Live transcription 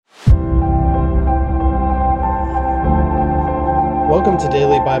Welcome to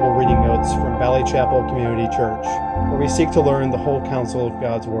Daily Bible Reading Notes from Valley Chapel Community Church, where we seek to learn the whole counsel of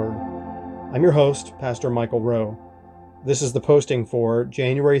God's Word. I'm your host, Pastor Michael Rowe. This is the posting for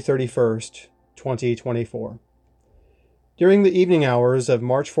January 31st, 2024. During the evening hours of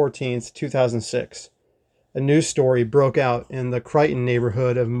March 14th, 2006, a news story broke out in the Crichton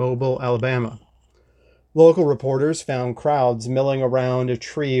neighborhood of Mobile, Alabama. Local reporters found crowds milling around a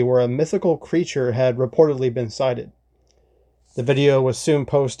tree where a mythical creature had reportedly been sighted. The video was soon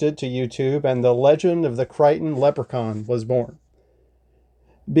posted to YouTube, and the legend of the Crichton leprechaun was born.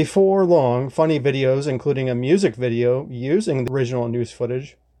 Before long, funny videos, including a music video using the original news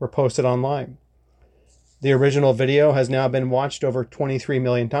footage, were posted online. The original video has now been watched over 23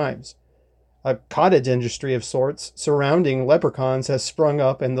 million times. A cottage industry of sorts surrounding leprechauns has sprung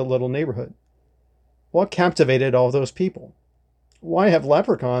up in the little neighborhood. What captivated all those people? Why have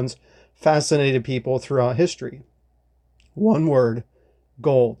leprechauns fascinated people throughout history? One word: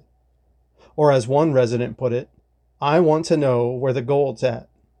 gold. Or as one resident put it, I want to know where the gold's at.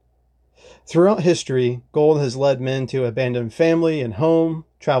 Throughout history, gold has led men to abandon family and home,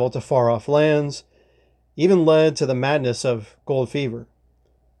 travel to far-off lands, even led to the madness of gold fever.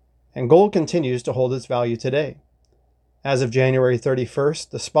 And gold continues to hold its value today. As of January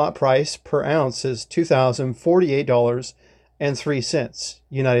 31st, the spot price per ounce is $2,048.03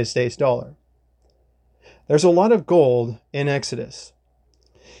 United States dollar. There's a lot of gold in Exodus.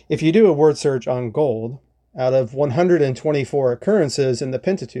 If you do a word search on gold, out of 124 occurrences in the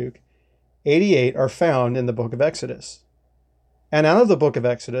Pentateuch, 88 are found in the book of Exodus. And out of the book of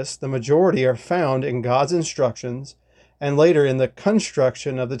Exodus, the majority are found in God's instructions and later in the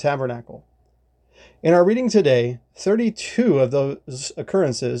construction of the tabernacle. In our reading today, 32 of those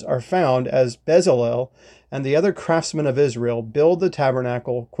occurrences are found as Bezalel and the other craftsmen of Israel build the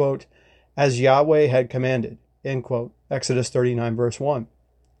tabernacle, quote, as Yahweh had commanded, end quote, Exodus 39, verse 1.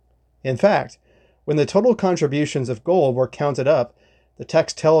 In fact, when the total contributions of gold were counted up, the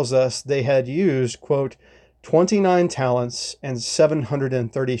text tells us they had used, quote, 29 talents and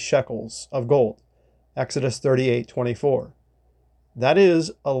 730 shekels of gold, Exodus 38:24. That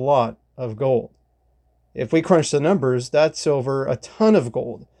is a lot of gold. If we crunch the numbers, that's over a ton of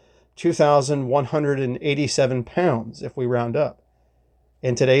gold, 2,187 pounds if we round up.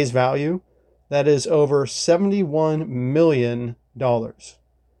 In today's value, that is over $71 million.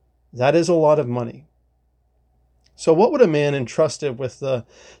 That is a lot of money. So what would a man entrusted with the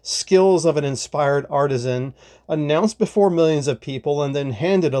skills of an inspired artisan, announced before millions of people, and then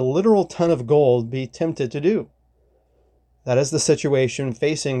handed a literal ton of gold be tempted to do? That is the situation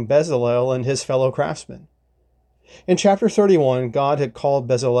facing Bezalel and his fellow craftsmen. In chapter 31, God had called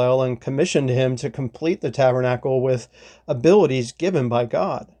Bezalel and commissioned him to complete the tabernacle with abilities given by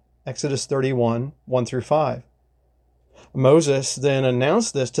God. Exodus 31, 1-5. Moses then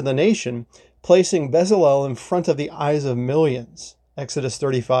announced this to the nation, placing Bezalel in front of the eyes of millions. Exodus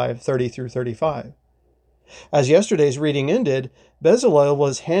 35, 30-35. As yesterday's reading ended, Bezalel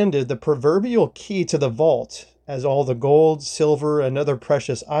was handed the proverbial key to the vault, as all the gold, silver, and other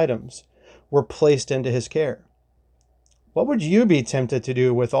precious items were placed into his care. What would you be tempted to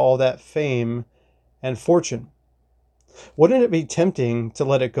do with all that fame and fortune? Wouldn't it be tempting to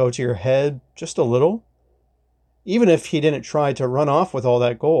let it go to your head just a little? Even if he didn't try to run off with all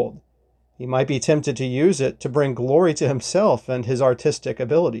that gold, he might be tempted to use it to bring glory to himself and his artistic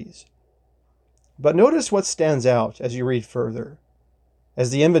abilities. But notice what stands out as you read further.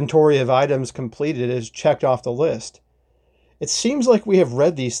 As the inventory of items completed is checked off the list, it seems like we have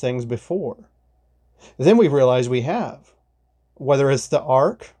read these things before. Then we realize we have. Whether it's the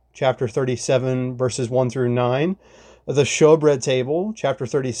ark, chapter 37, verses 1-9, the showbread table, chapter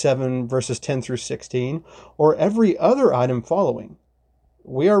 37, verses 10-16, or every other item following,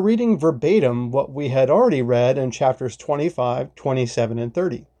 we are reading verbatim what we had already read in chapters 25, 27, and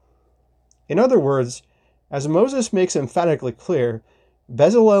 30. In other words, as Moses makes emphatically clear,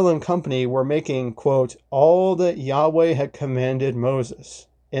 Bezalel and company were making, quote, all that Yahweh had commanded Moses,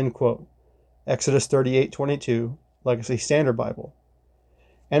 end quote. Exodus 38:22, Legacy Standard Bible.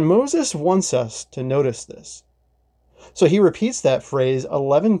 And Moses wants us to notice this. So he repeats that phrase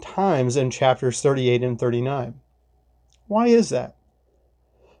 11 times in chapters 38 and 39. Why is that?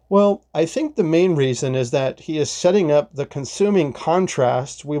 Well, I think the main reason is that he is setting up the consuming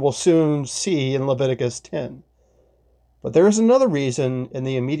contrast we will soon see in Leviticus 10. But there is another reason in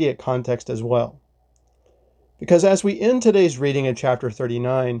the immediate context as well. Because as we end today's reading in chapter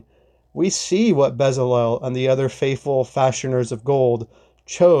 39, we see what Bezalel and the other faithful fashioners of gold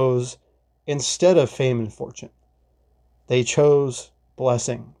chose instead of fame and fortune. They chose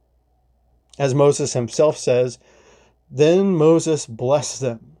blessing. As Moses himself says, Then Moses blessed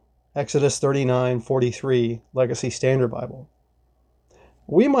them. Exodus 39:43, Legacy Standard Bible.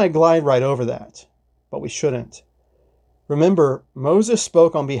 We might glide right over that, but we shouldn't. Remember, Moses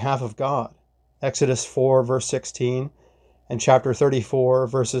spoke on behalf of God. Exodus 4, verse 16, and chapter 34,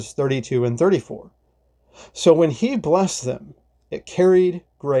 verses 32 and 34. So when he blessed them, it carried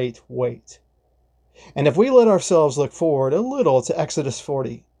great weight. And if we let ourselves look forward a little to Exodus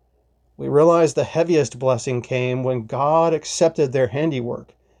 40, we realize the heaviest blessing came when God accepted their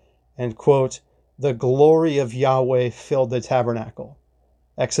handiwork and, quote, the glory of Yahweh filled the tabernacle.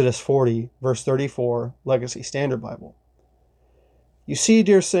 Exodus 40, verse 34, Legacy Standard Bible. You see,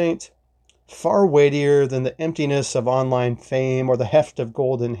 dear saint, far weightier than the emptiness of online fame or the heft of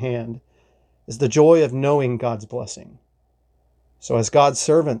gold in hand is the joy of knowing God's blessing. So as God's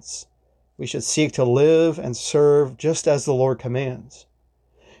servants, we should seek to live and serve just as the Lord commands.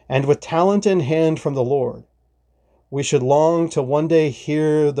 And with talent in hand from the Lord, we should long to one day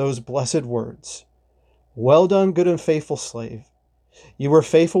hear those blessed words, "Well done, good and faithful slave. You were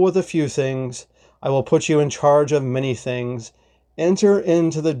faithful with a few things. I will put you in charge of many things. Enter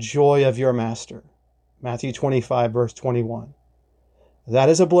into the joy of your master." Matthew 25, verse 21. That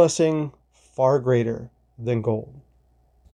is a blessing far greater than gold.